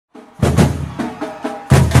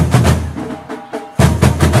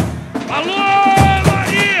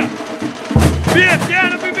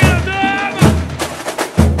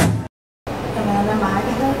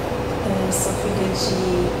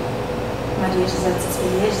Maria José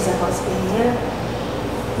Ferreira, José Ferreira.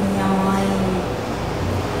 Minha mãe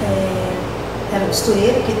era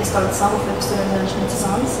costureira aqui da Escola de Samba, foi costureira durante muitos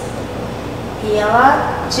anos. E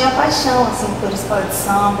ela tinha paixão assim, por escola de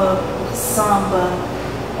samba, por samba.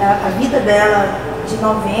 A vida dela, de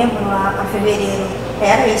novembro a fevereiro,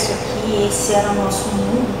 era isso aqui, esse era o nosso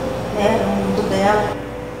mundo, né? Era o mundo dela.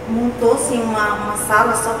 Montou-se uma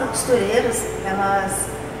sala só para costureiras, elas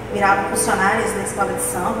viravam funcionárias da escola de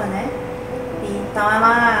samba, né? E então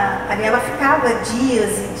ali ela ficava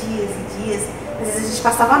dias e dias e dias. Às vezes a gente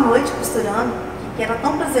passava a noite costurando, que era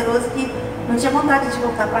tão prazeroso que não tinha vontade de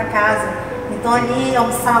voltar para casa. Então ali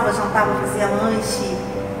almoçava, jantava, fazia lanche,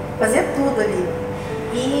 fazia tudo ali.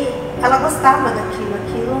 E ela gostava daquilo,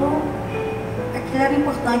 aquilo era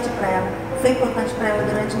importante para ela, foi importante para ela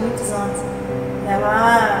durante muitos anos.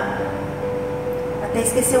 Ela até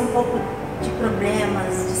esqueceu um pouco de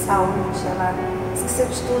problemas de saúde, ela esqueceu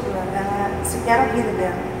de tudo, isso que era a vida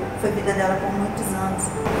dela, foi a vida dela por muitos anos.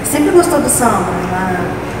 Sempre gostou do samba,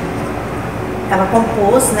 ela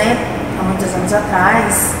compôs, né, há muitos anos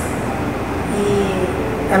atrás, e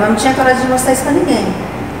ela não tinha coragem de mostrar isso para ninguém.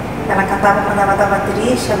 Ela cantava quando ela estava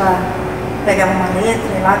triste, ela pegava uma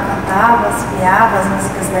letra e lá cantava, espiava as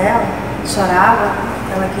músicas dela, chorava.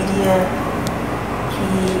 Ela queria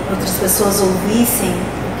que outras pessoas ouvissem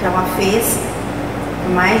o que ela fez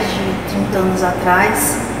mais de 30 anos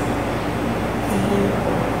atrás e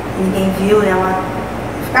ninguém viu, e ela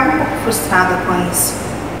ficava um pouco frustrada com isso.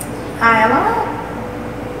 Ela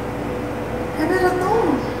era tão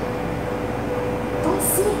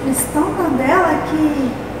simples, tão na dela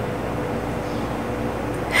que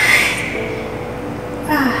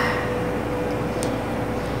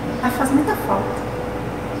ela faz muita falta.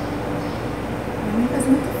 A mim faz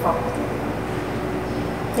muita falta.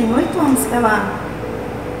 Tem 8 anos que ela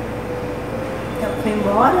foi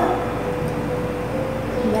embora,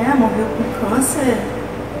 né? Morreu com câncer.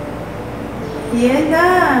 E ainda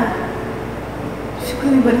fico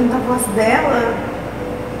lembrando da voz dela.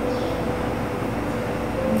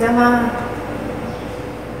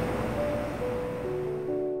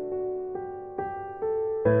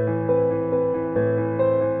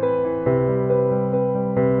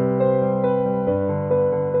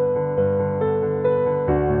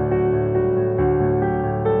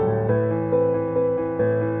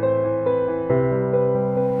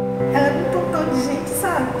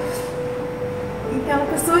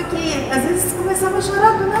 Começava a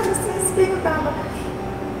chorar do nada, assim, se perguntava: o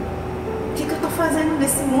que eu tô fazendo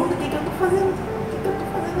nesse mundo? O que eu tô fazendo? O que eu tô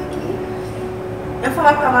fazendo aqui? Eu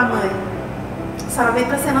falava pra ela: mãe, a senhora veio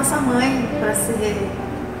pra ser nossa mãe, pra ser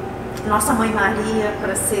nossa Mãe Maria,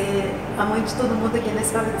 pra ser a mãe de todo mundo aqui na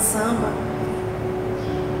escola de samba,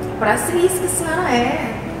 pra ser isso que a senhora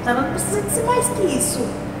é. Ela não precisa de ser mais que isso.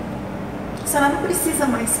 A senhora não precisa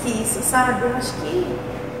mais que isso, sabe? Eu acho que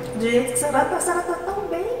do jeito que a senhora tá tão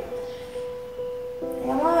bem.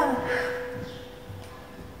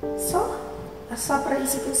 É só para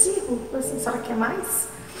isso que eu sigo? Assim, a senhora quer mais?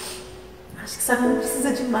 Acho que a senhora não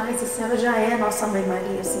precisa de mais, a senhora já é a nossa Mãe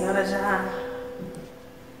Maria, a senhora já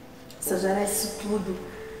é isso tudo.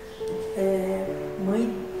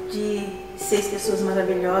 Mãe de 6 pessoas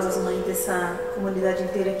maravilhosas, mãe dessa comunidade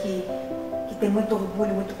inteira que tem muito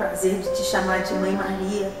orgulho, muito prazer de te chamar de Mãe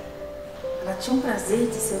Maria. Ela tinha um prazer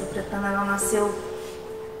de ser ouro-pretana. Ela nasceu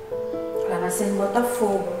em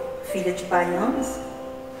Botafogo, filha de baianos.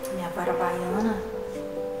 Minha avó era baiana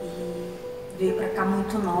e veio pra cá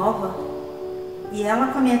muito nova. E ela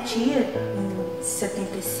com a minha tia, em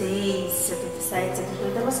 76, 77,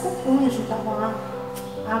 78, elas compunham, juntavam lá.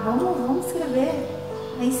 Vamos escrever.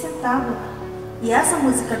 Aí sentava. E essa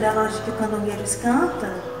música dela hoje que o Candongueiros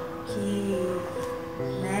canta, que,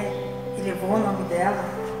 né, elevou o nome dela,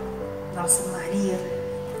 Nossa Maria,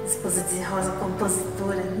 esposa de Rosa,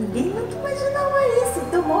 compositora. Ninguém nunca imaginava isso.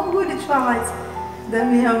 Tenho um orgulho de falar isso da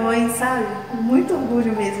minha mãe, sabe? Muito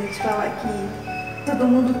orgulho mesmo de falar que todo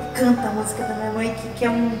mundo canta a música da minha mãe, que é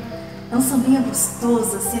um sambinha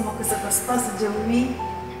gostoso, assim, uma coisa gostosa de ouvir.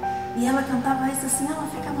 E ela cantava isso assim, ela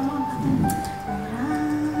ficava lá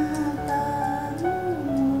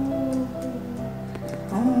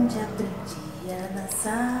onde aprendi a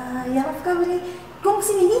dançar. E ela ficava ali, como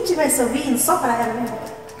se ninguém estivesse ouvindo, só para ela mesmo.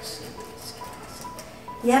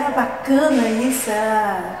 E era bacana isso,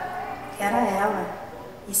 era ela.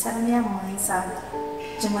 Isso era minha mãe, sabe?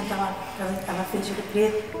 De mãe que ela fez de Rio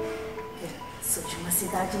Preto. Sou de uma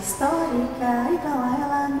cidade histórica, igual a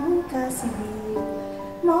ela nunca se viu.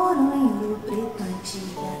 Moro em Rio Preto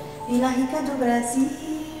antiga, Vila Rica do Brasil.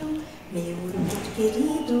 Meu Rio Preto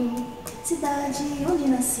querido, cidade onde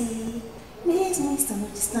nasci. Mesmo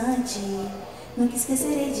estando distante, nunca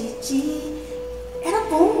esquecerei de ti. Era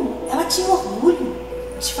bom, ela tinha orgulho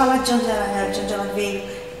de falar de onde ela era, de onde ela veio.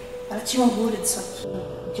 Ela tinha orgulho disso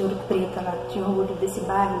aqui, de Ouro Preto, ela tinha orgulho desse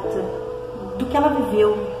bairro, do que ela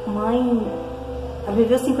viveu. Mãe, ela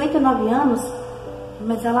viveu 59 anos,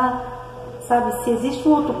 mas ela, sabe, se existe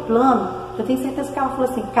um outro plano, eu tenho certeza que ela falou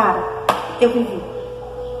assim, cara, eu vivi,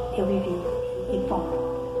 e ponto.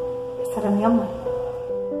 Essa era minha mãe.